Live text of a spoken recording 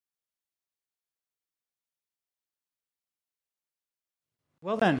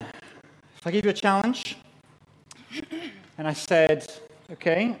Well then, if I give you a challenge, and I said,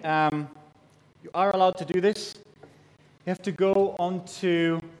 okay, you are allowed to do this. You have to go on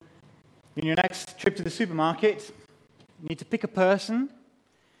to, in your next trip to the supermarket, you need to pick a person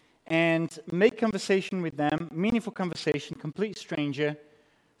and make conversation with them, meaningful conversation, complete stranger,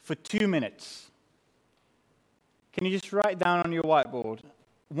 for 2 minutes. Can you just write down on your whiteboard,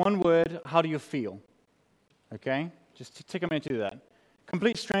 one word, how do you feel? Okay, just take a minute to do that.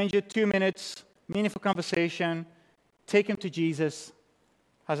 Complete stranger, 2 minutes, meaningful conversation, take him to Jesus.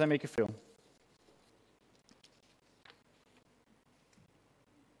 How does that make you feel?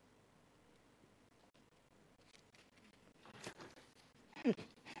 What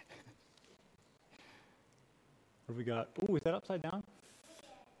have we got? Ooh, is that upside down?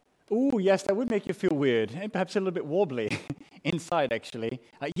 Ooh, yes, that would make you feel weird, and perhaps a little bit wobbly inside, actually.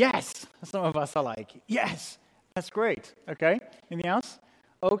 Yes, some of us are like, yes, that's great. Okay, anything else?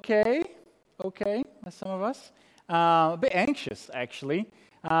 Okay, that's some of us. A bit anxious, actually.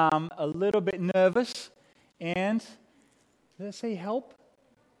 A little bit nervous, and did I say help?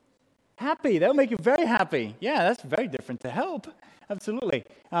 Happy, that'll make you very happy. Yeah, that's very different to help. Absolutely.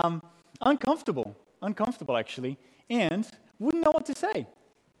 Uncomfortable, actually, and wouldn't know what to say.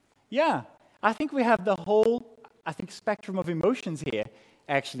 Yeah, I think we have the whole, spectrum of emotions here,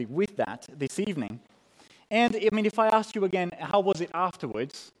 actually, with that this evening. And, if I asked you again, how was it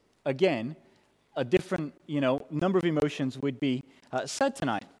afterwards? Again, a different, number of emotions would be said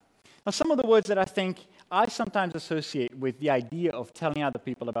tonight. Now, some of the words that I think I sometimes associate with the idea of telling other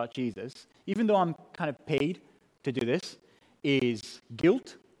people about Jesus, even though I'm kind of paid to do this, is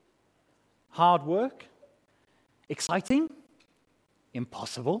guilt, hard work, exciting,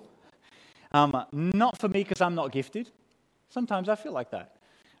 impossible. Not for me because I'm not gifted. Sometimes I feel like that.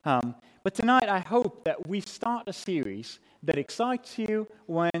 But tonight I hope that we start a series that excites you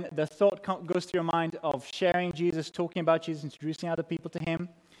when the thought goes through your mind of sharing Jesus, talking about Jesus, introducing other people to him.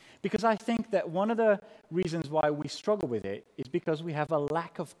 Because I think that one of the reasons why we struggle with it is because we have a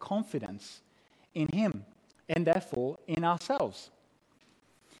lack of confidence in him and therefore in ourselves.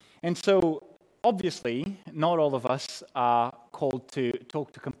 And so, obviously, not all of us are called to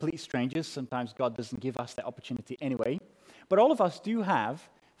talk to complete strangers. Sometimes God doesn't give us that opportunity anyway. But all of us do have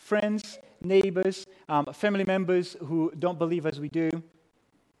friends, neighbors, family members who don't believe as we do.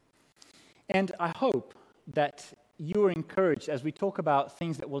 And I hope that you are encouraged as we talk about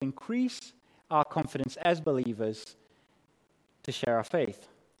things that will increase our confidence as believers to share our faith.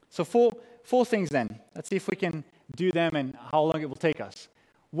 So four things then. Let's see if we can do them and how long it will take us.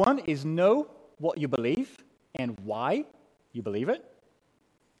 One is know what you believe and why you believe it.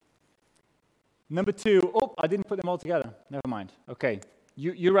 Number two, I didn't put them all together. Never mind. Okay,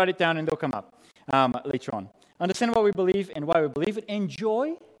 you write it down and they'll come up later on. Understand what we believe and why we believe it.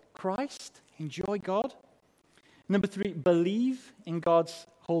 Enjoy Christ. Enjoy God. Number three, believe in God's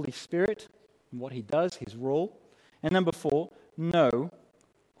Holy Spirit and what he does, his role. And number four, know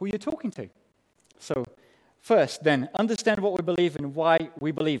who you're talking to. So first, then, understand what we believe and why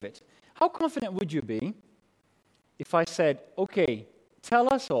we believe it. How confident would you be if I said, okay,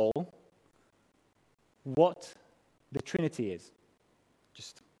 tell us all what the Trinity is?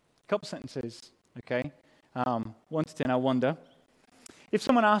 Just a couple sentences, okay? 1 to 10, I wonder. If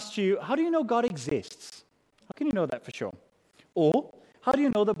someone asked you, how do you know God exists? How can you know that for sure? Or, how do you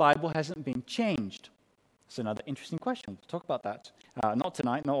know the Bible hasn't been changed? That's another interesting question. We'll talk about that. Not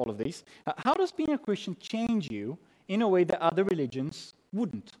tonight, not all of these. How does being a Christian change you in a way that other religions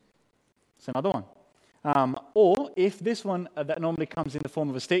wouldn't? That's another one. Or if this one that normally comes in the form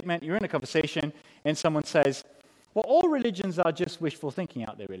of a statement, you're in a conversation and someone says, well, all religions are just wishful thinking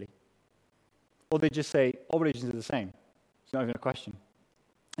out there, really. Or they just say, all religions are the same. It's not even a question.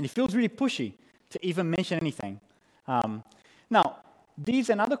 And it feels really pushy to even mention anything. Now, these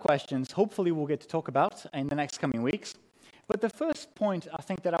and other questions, hopefully we'll get to talk about in the next coming weeks. But the first point I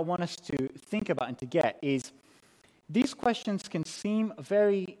think that I want us to think about and to get is these questions can seem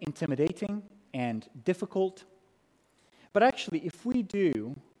very intimidating and difficult. But actually, if we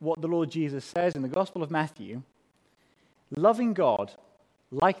do what the Lord Jesus says in the Gospel of Matthew, loving God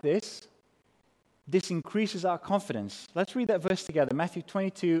like this increases our confidence. Let's read that verse together, Matthew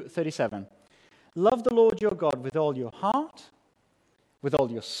 22:37. Love the Lord your God with all your heart, with all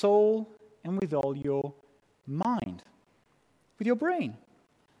your soul, and with all your mind. With your brain.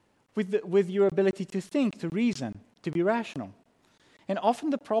 With your ability to think, to reason, to be rational. And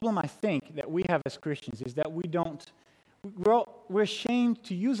often the problem I think that we have as Christians is that we're ashamed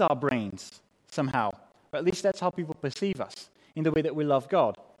to use our brains somehow. Or at least that's how people perceive us in the way that we love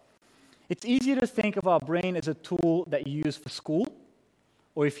God. It's easier to think of our brain as a tool that you use for school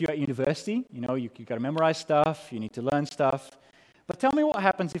Or if you're at university, you've got to memorize stuff, you need to learn stuff. But tell me what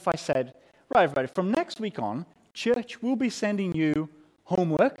happens if I said, right, everybody, from next week on, church will be sending you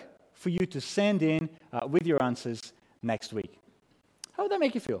homework for you to send in with your answers next week. How would that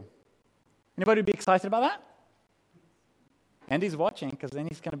make you feel? Anybody be excited about that? Andy's watching because then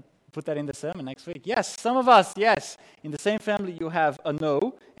he's going to put that in the sermon next week. Yes, some of us, yes. In the same family, you have a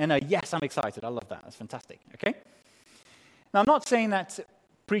no and a yes, I'm excited. I love that. That's fantastic. Okay? Now, I'm not saying that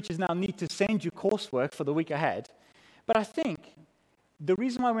preachers now need to send you coursework for the week ahead, but I think the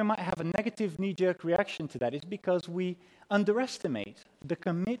reason why we might have a negative knee-jerk reaction to that is because we underestimate the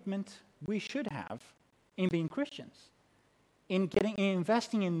commitment we should have in being Christians, in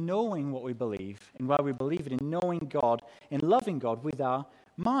investing in knowing what we believe and why we believe it, in knowing God and loving God with our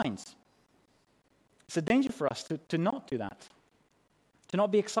minds. It's a danger for us to not do that, to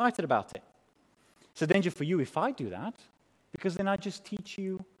not be excited about it. It's a danger for you if I do that, because then I just teach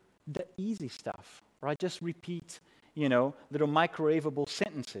you the easy stuff, or I just repeat, little microwavable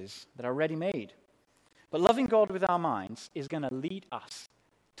sentences that are ready-made. But loving God with our minds is going to lead us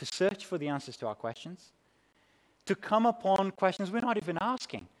to search for the answers to our questions, to come upon questions we're not even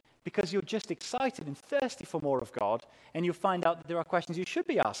asking, because you're just excited and thirsty for more of God, and you'll find out that there are questions you should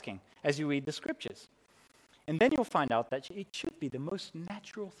be asking as you read the scriptures. And then you'll find out that it should be the most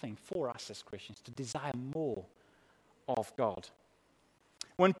natural thing for us as Christians to desire more of God.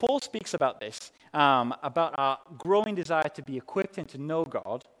 When Paul speaks about this, about our growing desire to be equipped and to know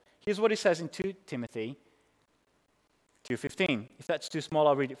God, here's what he says in 2 Timothy 2:15. If that's too small,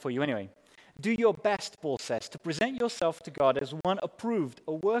 I'll read it for you anyway. Do your best, Paul says, to present yourself to God as one approved,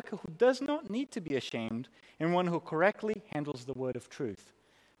 a worker who does not need to be ashamed, and one who correctly handles the word of truth.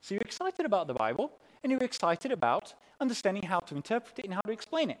 So you're excited about the Bible, and you're excited about understanding how to interpret it and how to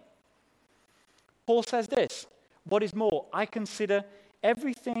explain it. Paul says this, what is more, I consider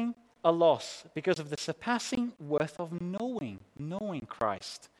everything a loss because of the surpassing worth of knowing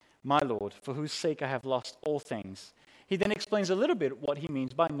Christ, my Lord, for whose sake I have lost all things. He then explains a little bit what he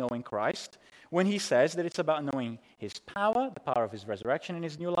means by knowing Christ when he says that it's about knowing his power, the power of his resurrection in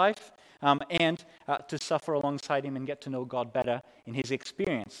his new life, and to suffer alongside him and get to know God better in his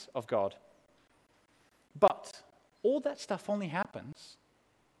experience of God. But all that stuff only happens,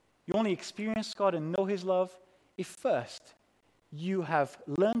 you only experience God and know his love if first you have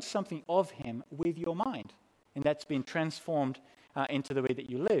learned something of him with your mind, and that's been transformed into the way that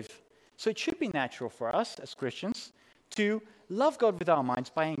you live. So it should be natural for us as Christians to love God with our minds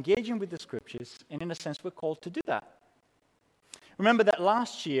by engaging with the scriptures, and in a sense, we're called to do that. Remember that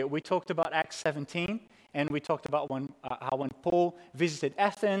last year we talked about Acts 17, and we talked about how when Paul visited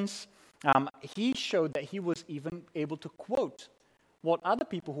Athens, he showed that he was even able to quote what other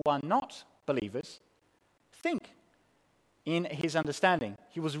people who are not believers think in his understanding.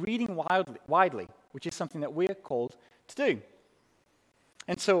 He was reading widely, which is something that we are called to do.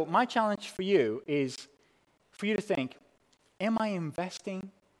 And so my challenge for you is for you to think, am I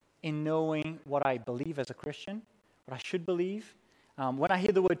investing in knowing what I believe as a Christian, what I should believe? When I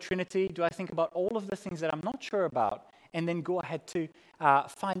hear the word Trinity, do I think about all of the things that I'm not sure about, and then go ahead to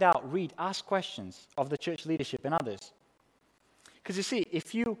find out, read, ask questions of the church leadership and others? Because you see,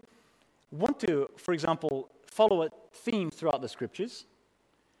 if you want to, for example, follow a theme throughout the scriptures,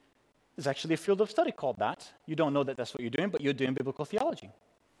 there's actually a field of study called that. You don't know that that's what you're doing, but you're doing biblical theology.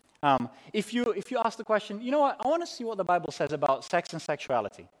 If you ask the question, you know what, I want to see what the Bible says about sex and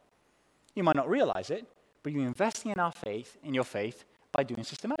sexuality. You might not realize it, but you're investing in your faith by doing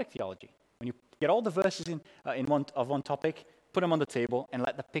systematic theology. When you get all the verses in one topic, put them on the table, and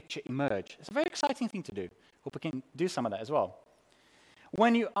let the picture emerge. It's a very exciting thing to do. Hope we can do some of that as well.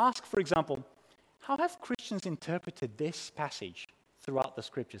 When you ask, for example, how have Christians interpreted this passage throughout the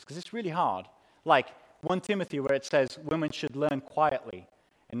scriptures? Because it's really hard. Like 1 Timothy, where it says women should learn quietly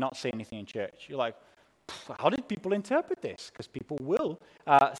and not say anything in church. You're like, how did people interpret this? Because people will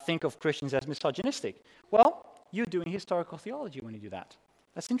think of Christians as misogynistic. Well, you're doing historical theology when you do that.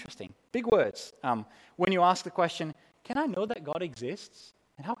 That's interesting. Big words. When you ask the question, can I know that God exists?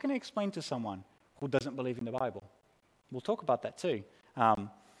 And how can I explain to someone who doesn't believe in the Bible? We'll talk about that too.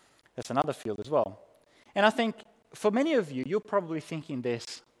 That's another field as well. And I think for many of you, you're probably thinking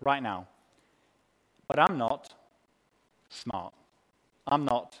this right now. But I'm not smart. I'm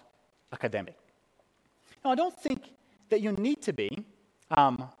not academic. Now, I don't think that you need to be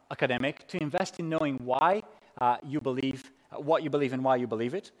academic to invest in knowing why you believe what you believe and why you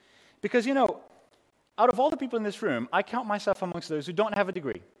believe it. Because, out of all the people in this room, I count myself amongst those who don't have a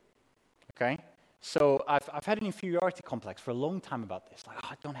degree. Okay? So I've had an inferiority complex for a long time about this. Like,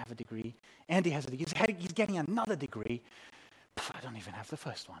 I don't have a degree. Andy has a degree. He's getting another degree. I don't even have the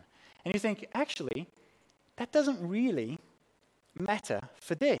first one. And you think, actually, that doesn't really matter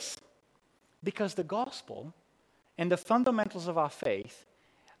for this, because the gospel and the fundamentals of our faith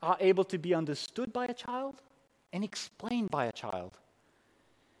are able to be understood by a child and explained by a child.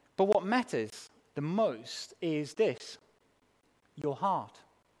 But what matters the most is this: your heart.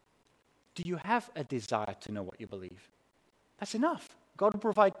 Do you have a desire to know what you believe? That's enough. God will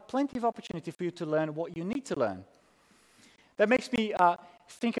provide plenty of opportunity for you to learn what you need to learn. That makes me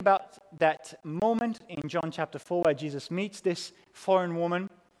think about that moment in John chapter 4 where Jesus meets this foreign woman,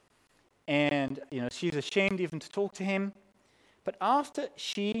 and she's ashamed even to talk to him. But after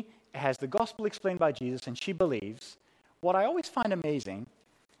she has the gospel explained by Jesus and she believes, what I always find amazing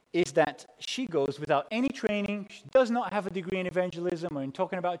is that she goes without any training. She does not have a degree in evangelism or in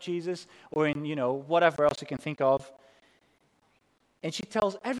talking about Jesus or in, whatever else you can think of. And she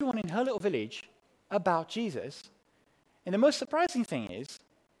tells everyone in her little village about Jesus. And the most surprising thing is,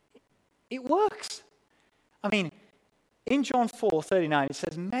 it works. I mean, in John 4:39, it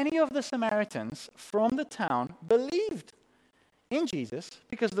says, many of the Samaritans from the town believed in Jesus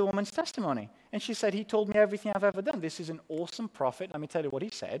because of the woman's testimony. And she said, he told me everything I've ever done. This is an awesome prophet. Let me tell you what he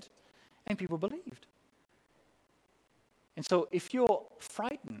said. And people believed. And so if you're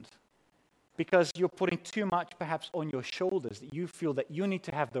frightened because you're putting too much perhaps on your shoulders, that you feel that you need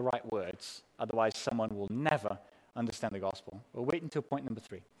to have the right words, otherwise someone will never understand the gospel. We'll wait until point number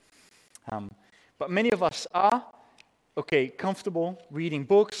 3. But many of us are, comfortable reading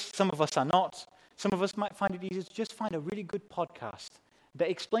books. Some of us are not. Some of us might find it easier to just find a really good podcast that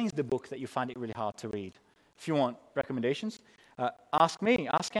explains the book that you find it really hard to read. If you want recommendations, ask me,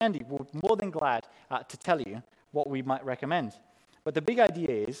 ask Andy. We're more than glad to tell you what we might recommend. But the big idea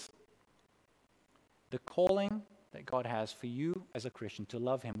is the calling that God has for you as a Christian to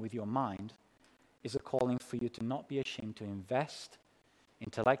love him with your mind is a calling for you to not be ashamed to invest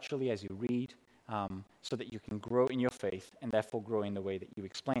intellectually as you read, so that you can grow in your faith and therefore grow in the way that you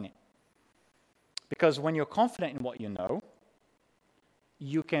explain it. Because when you're confident in what you know,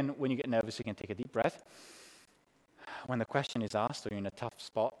 you can, when you get nervous, you can take a deep breath. When the question is asked or you're in a tough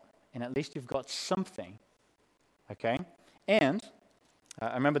spot, and at least you've got something, okay? And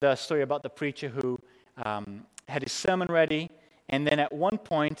I remember the story about the preacher who had his sermon ready, and then at one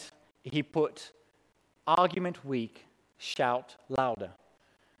point he put argument weak, shout louder.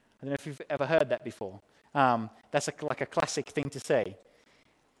 I don't know if you've ever heard that before. That's like a classic thing to say.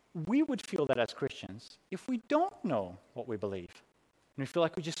 We would feel that as Christians if we don't know what we believe. And we feel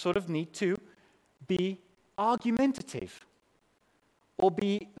like we just sort of need to be argumentative or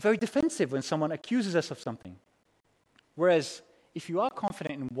be very defensive when someone accuses us of something. Whereas if you are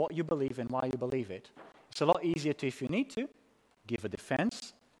confident in what you believe and why you believe it, it's a lot easier to, if you need to, give a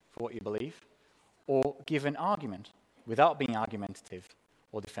defense for what you believe or give an argument without being argumentative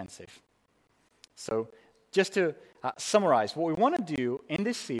or defensive. So just to summarize, what we want to do in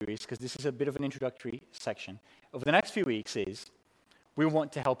this series, because this is a bit of an introductory section, over the next few weeks is we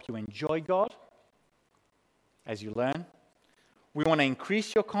want to help you enjoy God as you learn. We want to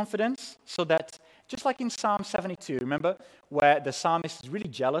increase your confidence so that, just like in Psalm 72, remember, where the psalmist is really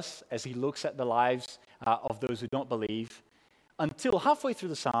jealous as he looks at the lives of those who don't believe, until halfway through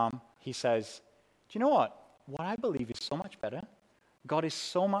the psalm, he says, do you know what? What I believe is so much better. God is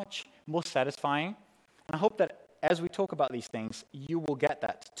so much more satisfying. And I hope that as we talk about these things, you will get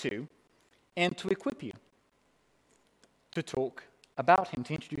that too, and to equip you to talk about him,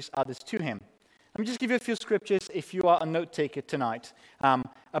 to introduce others to him. Let me just give you a few scriptures, if you are a note taker tonight,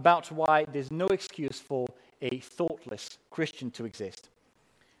 about why there's no excuse for a thoughtless Christian to exist.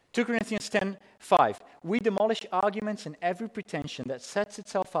 2 Corinthians 10:5. We demolish arguments and every pretension that sets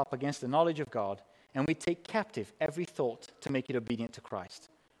itself up against the knowledge of God, and we take captive every thought to make it obedient to Christ.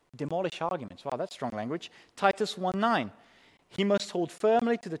 Demolish arguments. Wow, that's strong language. Titus 1:9. He must hold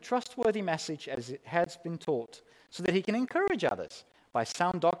firmly to the trustworthy message as it has been taught, so that he can encourage others by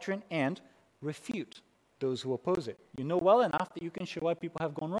sound doctrine and refute those who oppose it. You know well enough that you can show why people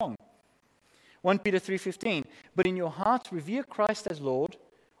have gone wrong. 1 Peter 3:15. But in your hearts revere Christ as Lord.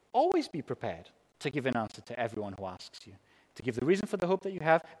 Always be prepared to give an answer to everyone who asks you, to give the reason for the hope that you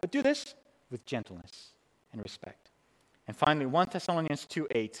have, but do this with gentleness and respect. And finally, 1 Thessalonians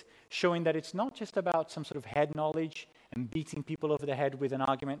 2:8, showing that it's not just about some sort of head knowledge and beating people over the head with an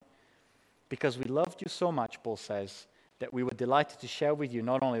argument. Because we loved you so much, Paul says, that we were delighted to share with you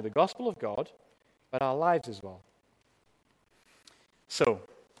not only the gospel of God, but our lives as well. So,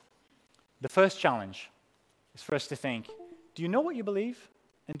 the first challenge is for us to think, do you know what you believe?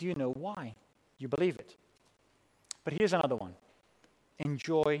 And do you know why you believe it? But here's another one.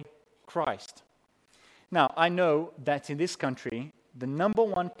 Enjoy Christ. Now, I know that in this country, the number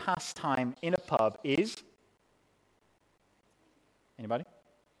one pastime in a pub is, anybody?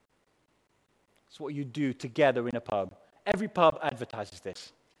 It's what you do together in a pub. Every pub advertises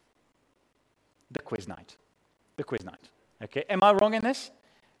this. The quiz night. The quiz night. Okay, am I wrong in this?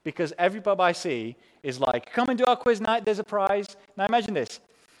 Because every pub I see is like, come and do our quiz night, there's a prize. Now imagine this.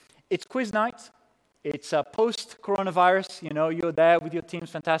 It's quiz night. It's post-coronavirus. You're there with your teams,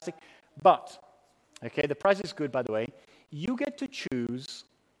 fantastic. But, okay, the prize is good, by the way. You get to choose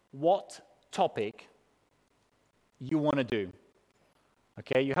what topic you want to do.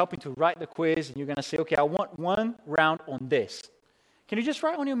 Okay, you're helping to write the quiz, and you're going to say, okay, I want one round on this. Can you just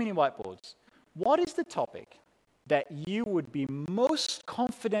write on your mini whiteboards? What is the topic that you would be most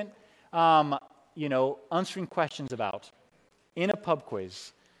confident, answering questions about in a pub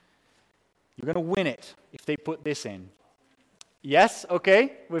quiz? You're going to win it if they put this in. Yes,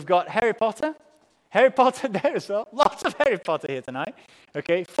 okay, we've got Harry Potter. Harry Potter there as well. Lots of Harry Potter here tonight.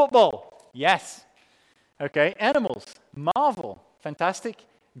 Okay, football. Yes. Okay, animals. Marvel. Fantastic.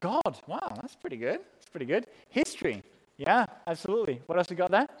 God. Wow, that's pretty good. That's pretty good. History. Yeah, absolutely. What else we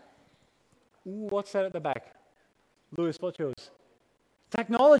got there? Ooh, what's that at the back? Lewis, what chose?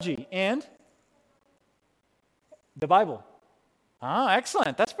 Technology and the Bible. Ah,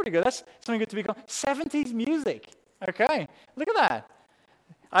 excellent. That's pretty good. That's something good to be called. 70s music. Okay, look at that.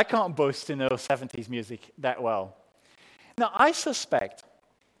 I can't boast to know 70s music that well. Now, I suspect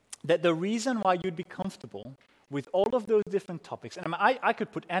that the reason why you'd be comfortable with all of those different topics, and I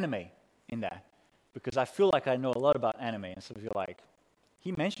could put anime in there, because I feel like I know a lot about anime, and so you're like,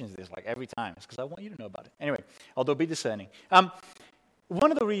 he mentions this like every time. It's because I want you to know about it. Anyway, although be discerning.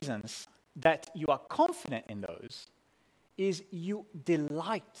 One of the reasons that you are confident in those is you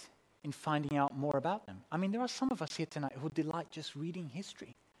delight in finding out more about them. I mean, there are some of us here tonight who delight just reading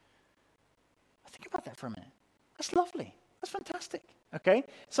history. Think about that for a minute. That's lovely. That's fantastic. Okay?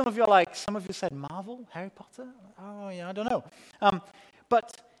 Some of you said Marvel, Harry Potter. Oh, yeah, I don't know.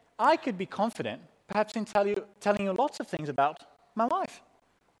 But I could be confident, perhaps in telling you lots of things about my wife.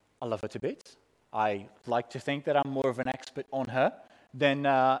 I love her to bits. I like to think that I'm more of an expert on her than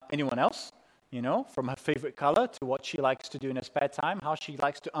anyone else. From her favorite color to what she likes to do in her spare time, how she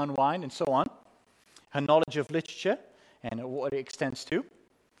likes to unwind, and so on. Her knowledge of literature and what it extends to.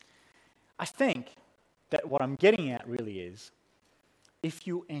 I think that what I'm getting at really is, if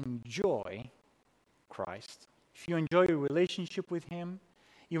you enjoy Christ, if you enjoy your relationship with Him,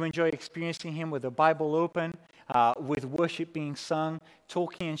 you enjoy experiencing Him with the Bible open, with worship being sung,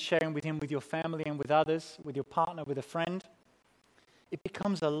 talking and sharing with Him with your family and with others, with your partner, with a friend, it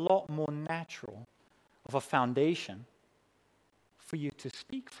becomes a lot more natural of a foundation for you to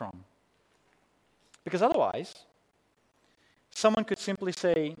speak from. Because otherwise, someone could simply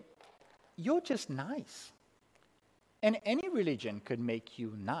say, you're just nice. And any religion could make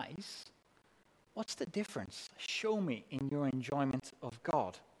you nice. What's the difference? Show me in your enjoyment of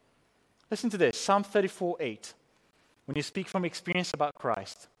God. Listen to this, Psalm 34:8. When you speak from experience about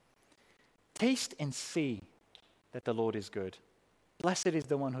Christ, taste and see that the Lord is good. Blessed is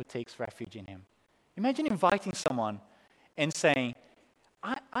the one who takes refuge in Him. Imagine inviting someone and saying,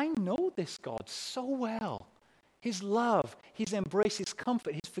 I know this God so well. His love, His embrace, His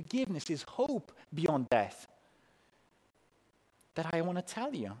comfort, His forgiveness, His hope beyond death. That I want to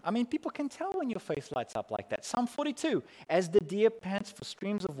tell you. I mean, people can tell when your face lights up like that. Psalm 42, as the deer pants for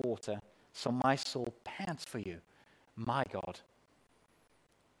streams of water, so my soul pants for you, my God.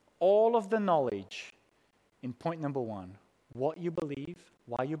 All of the knowledge in point number 1, what you believe,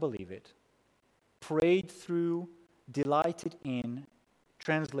 why you believe it, prayed through, delighted in,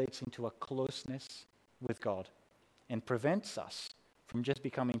 translates into a closeness with God and prevents us from just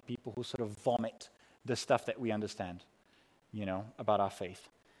becoming people who sort of vomit the stuff that we understand, about our faith.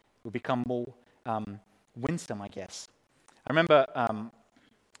 We become more winsome, I guess. I remember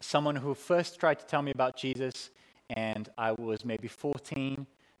someone who first tried to tell me about Jesus, and I was maybe 14,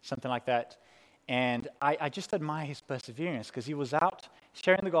 something like that. And I just admire his perseverance, because he was out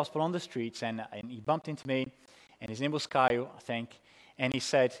sharing the gospel on the streets, and he bumped into me, and his name was Caio, I think, and he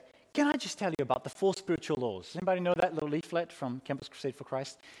said, can I just tell you about the 4 spiritual laws? Does anybody know that little leaflet from Campus Crusade for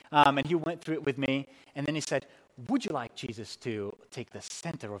Christ? And he went through it with me, and then he said, would you like Jesus to take the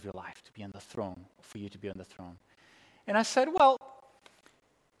center of your life, to be on the throne, for you to be on the throne? And I said, well,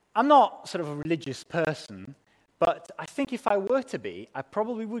 I'm not sort of a religious person, but I think if I were to be, I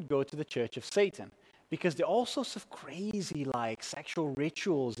probably would go to the Church of Satan, because there are all sorts of crazy, sexual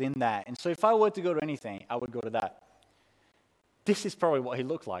rituals in that. And so if I were to go to anything, I would go to that. This is probably what he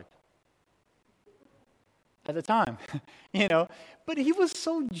looked like at the time, But he was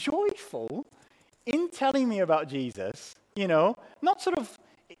so joyful in telling me about Jesus, not sort of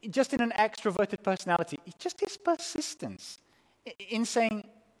just in an extroverted personality, it's just his persistence in saying,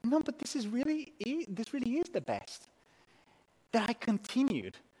 no, but this really is the best. That I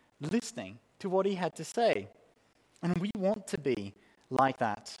continued listening to what he had to say. And we want to be like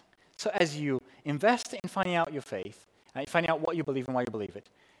that. So as you invest in finding out your faith, finding out what you believe and why you believe it,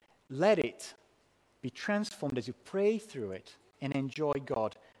 let it be transformed as you pray through it and enjoy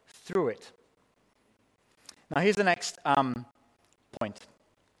God through it. Now here's the next point.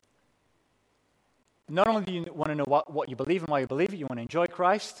 Not only do you want to know what you believe and why you believe it, you want to enjoy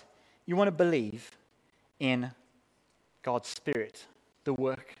Christ, you want to believe in God's Spirit, the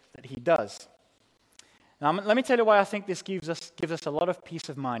work that he does. Now, let me tell you why I think this gives us a lot of peace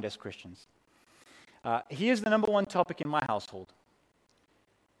of mind as Christians. Here's the number one topic in my household.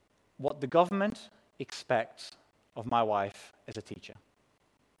 What the government expects of my wife as a teacher.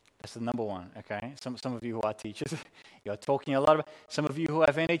 That's the number one, okay? Some of you who are teachers, you're talking a lot about, some of you who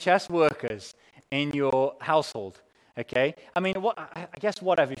have NHS workers in your household, okay? I mean, I guess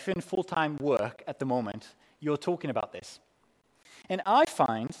whatever, if you're in full-time work at the moment, you're talking about this. And I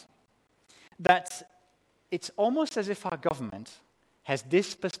find that it's almost as if our government has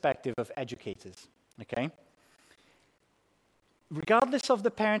this perspective of educators, okay? Regardless of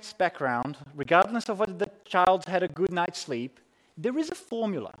the parent's background, regardless of whether the child had a good night's sleep, there is a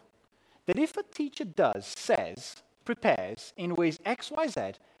formula that if a teacher prepares in ways X, Y,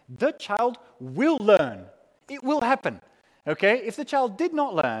 Z, the child will learn. It will happen, okay? If the child did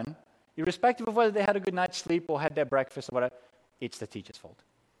not learn, irrespective of whether they had a good night's sleep or had their breakfast or whatever, it's the teacher's fault,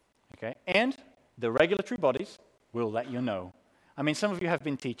 okay? And the regulatory bodies will let you know. I mean, some of you have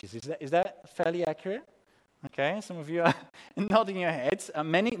been teachers. Is that fairly accurate? Okay, some of you are nodding your heads.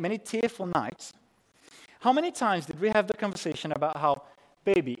 Many tearful nights. How many times did we have the conversation about how,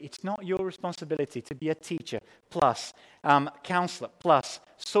 baby, it's not your responsibility to be a teacher, plus counselor, plus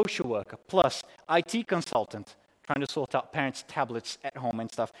social worker, plus IT consultant, trying to sort out parents' tablets at home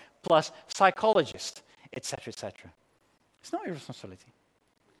and stuff, plus psychologist, etc., etc. It's not your responsibility.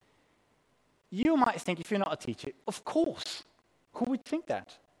 You might think, if you're not a teacher, of course, who would think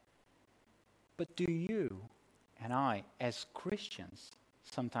that? But do you and I, as Christians,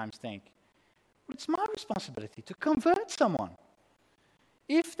 sometimes think, well, it's my responsibility to convert someone.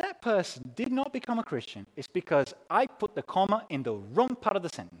 If that person did not become a Christian, it's because I put the comma in the wrong part of the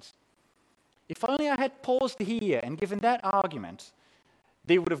sentence. If only I had paused here and given that argument,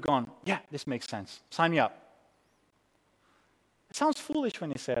 they would have gone, yeah, this makes sense. Sign me up. It sounds foolish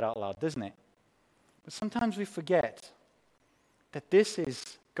when you say it out loud, doesn't it? But sometimes we forget that this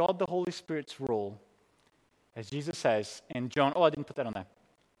is God the Holy Spirit's role, as Jesus says in John, I didn't put that on there.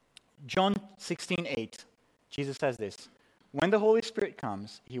 John 16:8, Jesus says this, when the Holy Spirit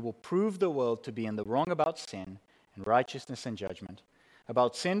comes, he will prove the world to be in the wrong about sin and righteousness and judgment.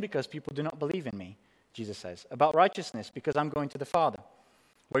 About sin, because people do not believe in me, Jesus says. About righteousness, because I'm going to the Father,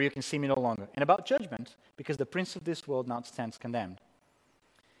 where you can see me no longer. And about judgment, because the prince of this world now stands condemned.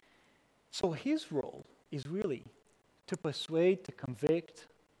 So his role is really to persuade, to convict.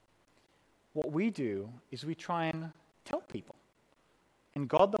 What we do is we try and tell people. And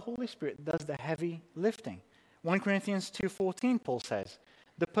God, the Holy Spirit, does the heavy lifting. 1 Corinthians 2:14, Paul says,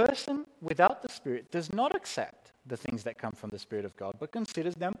 the person without the Spirit does not accept the things that come from the Spirit of God, but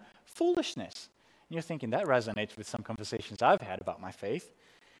considers them foolishness. And you're thinking, that resonates with some conversations I've had about my faith.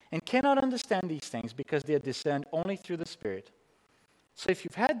 And cannot understand these things because they are discerned only through the Spirit. So if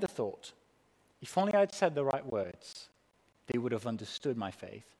you've had the thought, if only I'd said the right words, they would have understood my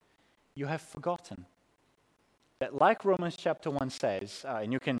faith. You have forgotten that, like Romans chapter 1 says,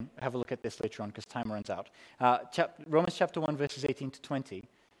 and you can have a look at this later on because time runs out, Romans chapter 1 verses 18 to 20,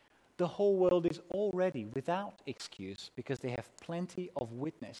 the whole world is already without excuse because they have plenty of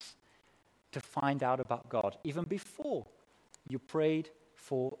witness to find out about God, even before you prayed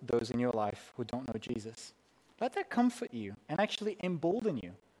for those in your life who don't know Jesus. Let that comfort you and actually embolden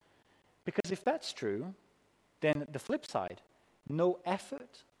you. Because if that's true, then the flip side, no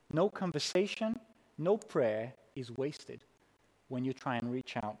effort, no conversation, no prayer is wasted when you try and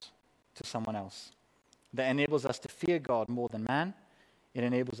reach out to someone else. That enables us to fear God more than man. It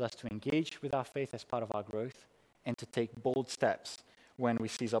enables us to engage with our faith as part of our growth and to take bold steps when we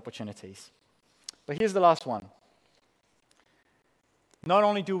seize opportunities. But here's the last one. Not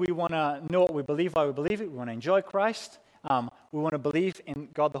only do we want to know what we believe, why we believe it, we want to enjoy Christ, we want to believe in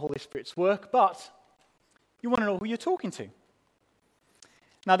God the Holy Spirit's work, but you want to know who you're talking to.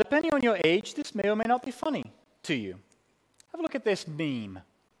 Now, depending on your age, this may or may not be funny to you. Have a look at this meme.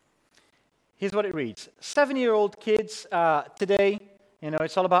 Here's what it reads. 7-year-old kids today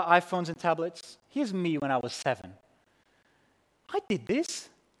It's all about iPhones and tablets. Here's me when I was 7. I did this.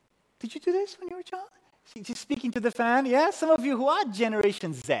 Did you do this when you were a child? Just speaking to the fan, yeah? Some of you who are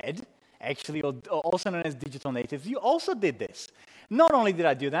Generation Z, actually, or also known as digital natives, you also did this. Not only did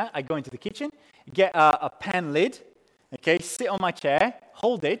I do that, I go into the kitchen, get a pan lid, okay, sit on my chair,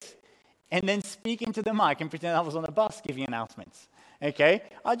 hold it, and then speak into the mic and pretend I was on a bus giving announcements. Okay?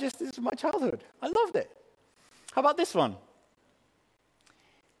 This is my childhood. I loved it. How about this one?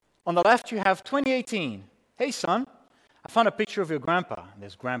 On the left, you have 2018. Hey, son, I found a picture of your grandpa.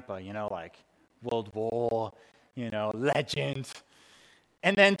 There's grandpa, like World War, legend.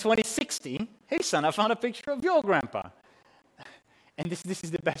 And then 2060, hey, son, I found a picture of your grandpa. And this is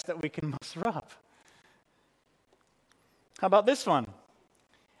the best that we can muster up. How about this one?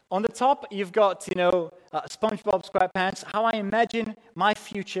 On the top, you've got, SpongeBob SquarePants, how I imagine my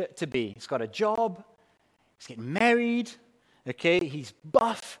future to be. He's got a job, he's getting married, okay, he's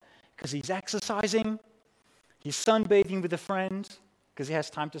buff because he's exercising, he's sunbathing with a friend because he has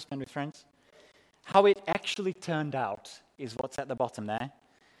time to spend with friends. How it actually turned out is what's at the bottom there.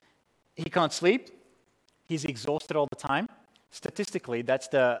 He can't sleep, he's exhausted all the time. Statistically, that's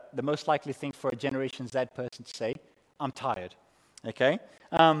the most likely thing for a Generation Z person to say, I'm tired. Okay?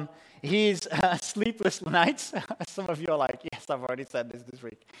 He's sleepless nights. Some of you are like, yes, I've already said this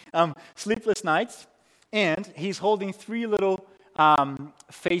week. Sleepless nights. And he's holding 3 little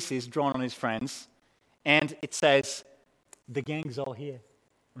faces drawn on his friends. And it says, the gang's all here.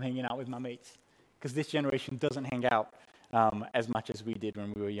 I'm hanging out with my mates. Because this generation doesn't hang out as much as we did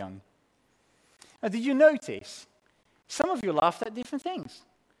when we were young. Now, did you notice? Some of you laughed at different things.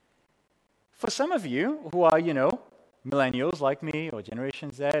 For some of you who are, millennials like me, or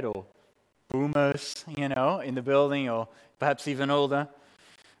Generation Z, or boomers, in the building, or perhaps even older.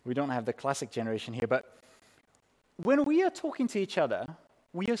 We don't have the classic generation here, but when we are talking to each other,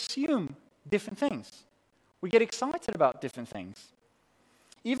 we assume different things. We get excited about different things.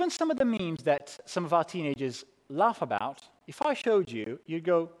 Even some of the memes that some of our teenagers laugh about, if I showed you, you'd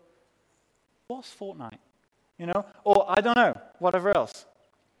go, what's Fortnite? Or I don't know, whatever else.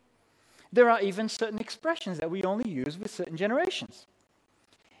 There are even certain expressions that we only use with certain generations.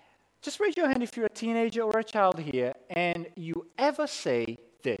 Just raise your hand if you're a teenager or a child here and you ever say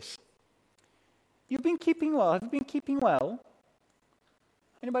this. You've been keeping well. Have you been keeping well?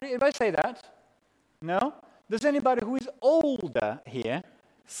 Anybody say that? No? Does anybody who is older here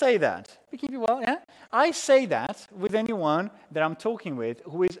say that? Be keeping well, yeah? I say that with anyone that I'm talking with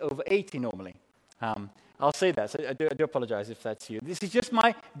who is over 80 normally. I'll say that, so I do apologize if that's you. This is just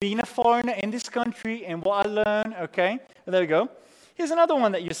my being a foreigner in this country and what I learn, okay? There we go. Here's another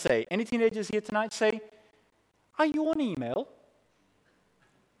one that you say. Any teenagers here tonight say, are you on email?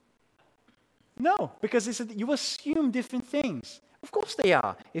 No, because you assume different things. Of course they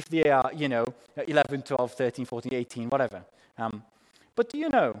are, if they are, 11, 12, 13, 14, 18, whatever. But do you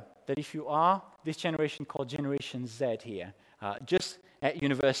know that if you are this generation called Generation Z here, just at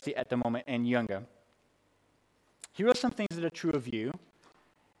university at the moment and younger, here are some things that are true of you,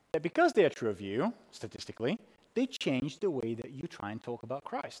 that because they are true of you, statistically, they change the way that you try and talk about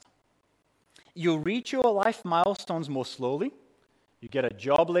Christ. You reach your life milestones more slowly. You get a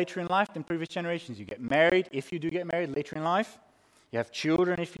job later in life than previous generations. You get married, if you do get married, later in life. You have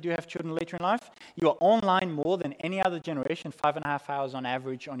children, if you do have children, later in life. You are online more than any other generation, 5.5 hours on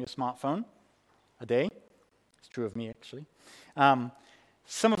average on your smartphone a day. It's true of me, actually.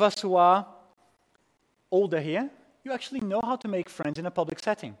 Some of us who are older here, you actually know how to make friends in a public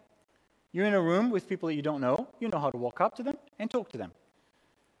setting. You're in a room with people that you don't know. You know how to walk up to them and talk to them.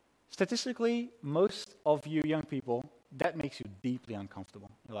 Statistically, most of you young people, that makes you deeply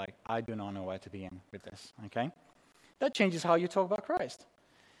uncomfortable. You're like, I do not know where to begin with this, okay? That changes how you talk about Christ.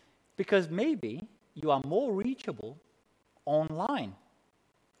 Because maybe you are more reachable online.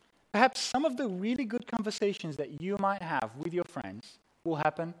 Perhaps some of the really good conversations that you might have with your friends will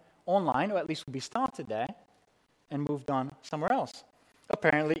happen online, or at least will be started there, and moved on somewhere else.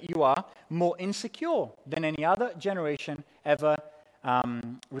 Apparently, you are more insecure than any other generation ever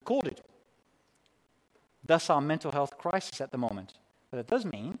recorded. Thus, our mental health crisis at the moment. But it does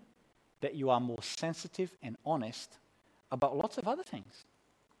mean that you are more sensitive and honest about lots of other things.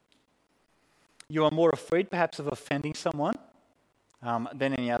 You are more afraid, perhaps, of offending someone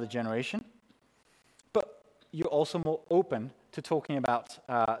than any other generation. But you're also more open to talking about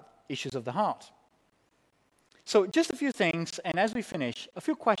issues of the heart. So just a few things, and as we finish, a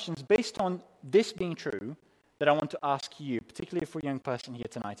few questions based on this being true that I want to ask you, particularly if we're a young person here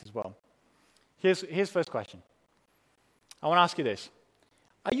tonight as well. Here's first question. I want to ask you this.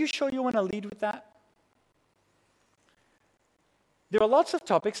 Are you sure you want to lead with that? There are lots of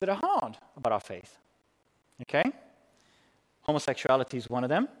topics that are hard about our faith. Okay? Homosexuality is one of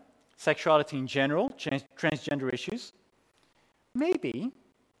them. Sexuality in general, transgender issues. Maybe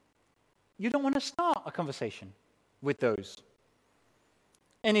you don't want to start a conversation with those.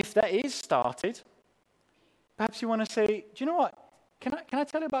 And if that is started, perhaps you want to say, do you know what? Can I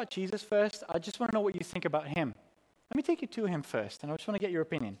tell you about Jesus first? I just want to know what you think about him. Let me take you to him first, and I just want to get your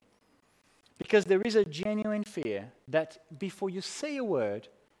opinion. Because there is a genuine fear that before you say a word,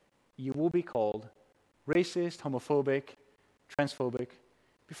 you will be called racist, homophobic, transphobic,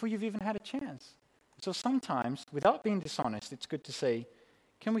 before you've even had a chance. So sometimes, without being dishonest, it's good to say,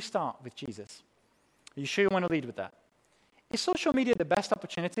 can we start with Jesus? Are you sure you want to lead with that? Is social media the best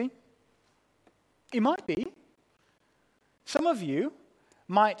opportunity? It might be. Some of you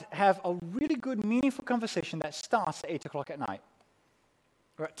might have a really good, meaningful conversation that starts at 8 o'clock at night,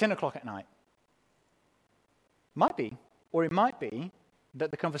 or at 10 o'clock at night. Might be. Or it might be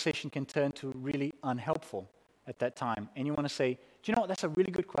that the conversation can turn to really unhelpful at that time. And you want to say, do you know what, that's a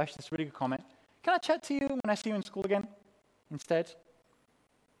really good question, that's a really good comment. Can I chat to you when I see you in school again instead?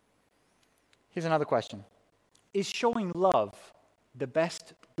 Here's another question. Is showing love the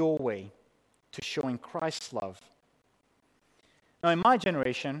best doorway to showing Christ's love? Now, in my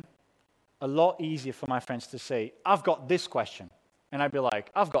generation, a lot easier for my friends to say, I've got this question. And I'd be like,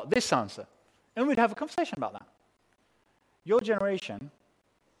 I've got this answer. And we'd have a conversation about that. Your generation,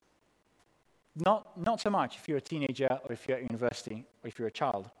 not so much if you're a teenager or if you're at university or if you're a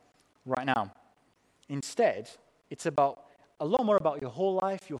child right now. Instead, it's about a lot more about your whole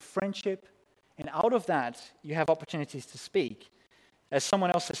life, your friendship, and out of that, you have opportunities to speak. As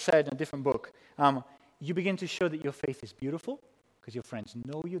someone else has said in a different book, you begin to show that your faith is beautiful because your friends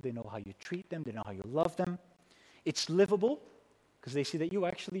know you, they know how you treat them, they know how you love them. It's livable because they see that you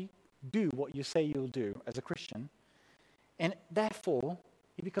actually do what you say you'll do as a Christian. And therefore,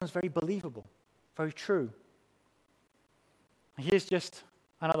 it becomes very believable, very true. Here's just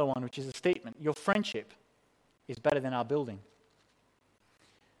another one, which is a statement. Your friendship is better than our building.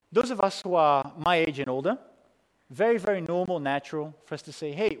 Those of us who are my age and older, very, very normal, natural for us to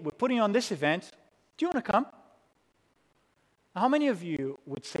say, hey, we're putting on this event. Do you want to come? How many of you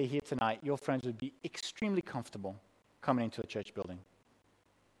would say here tonight your friends would be extremely comfortable coming into a church building?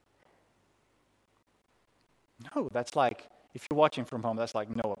 No, that's like, if you're watching from home, that's like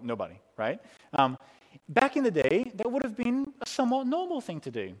nobody, right? Back in the day, that would have been a somewhat normal thing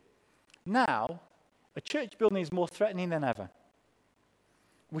to do. Now, a church building is more threatening than ever,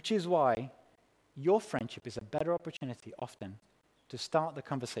 which is why your friendship is a better opportunity often to start the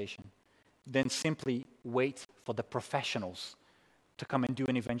conversation than simply wait for the professionals to come and do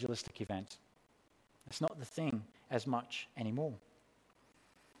an evangelistic event. It's not the thing as much anymore.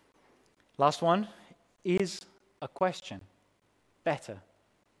 Last one, is a question better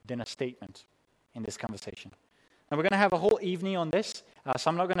than a statement in this conversation? And we're going to have a whole evening on this, so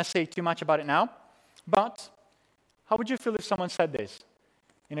I'm not going to say too much about it now, but how would you feel if someone said this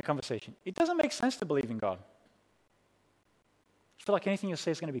in a conversation? It doesn't make sense to believe in God. You feel like anything you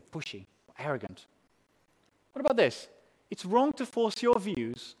say is going to be pushy, arrogant. What about this? It's wrong to force your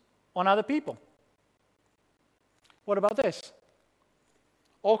views on other people. What about this?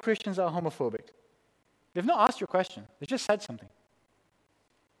 All Christians are homophobic. They've not asked you a question. They just said something.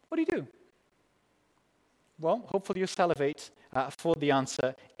 What do you do? Well, hopefully you salivate for the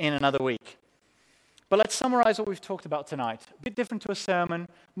answer in another week. But let's summarize what we've talked about tonight. A bit different to a sermon,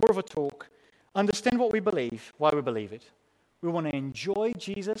 more of a talk. Understand what we believe, why we believe it. We want to enjoy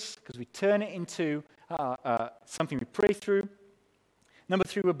Jesus because we turn it into something we pray through. Number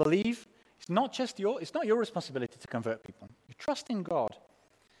 3, we believe. It's not your responsibility to convert people. You trust in God.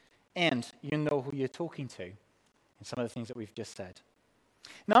 And you know who you're talking to in some of the things that we've just said.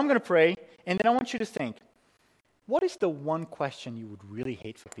 Now I'm going to pray, and then I want you to think, what is the one question you would really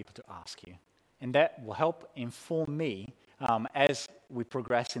hate for people to ask you? And that will help inform me as we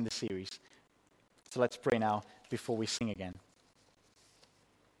progress in the series. So let's pray now before we sing again.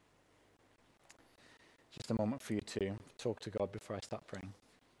 Just a moment for you to talk to God before I start praying.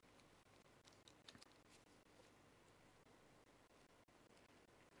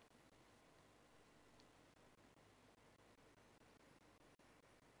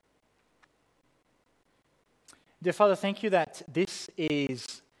 Dear Father, thank you that this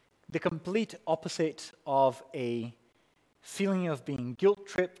is the complete opposite of a feeling of being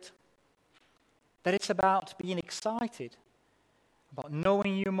guilt-tripped, that it's about being excited, about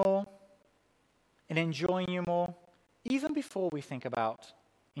knowing you more and enjoying you more, even before we think about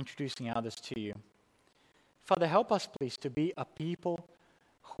introducing others to you. Father, help us, please, to be a people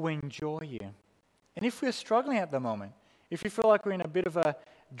who enjoy you. And if we're struggling at the moment, If you feel like we're in a bit of a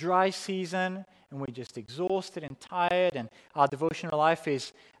dry season and we're just exhausted and tired and our devotional life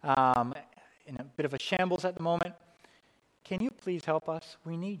is in a bit of a shambles at the moment, can you please help us?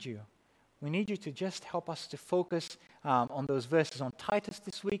 We need you. We need you to just help us to focus on those verses on Titus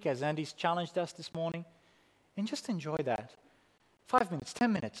this week, as Andy's challenged us this morning, and just enjoy that. 5 minutes,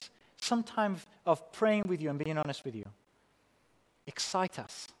 10 minutes, some time of praying with you and being honest with you. Excite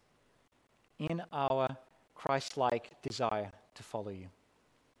us in our Christ-like desire to follow you.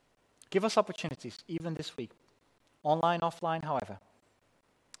 Give us opportunities, even this week, online, offline, however.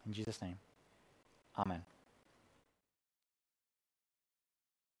 In Jesus' name, amen.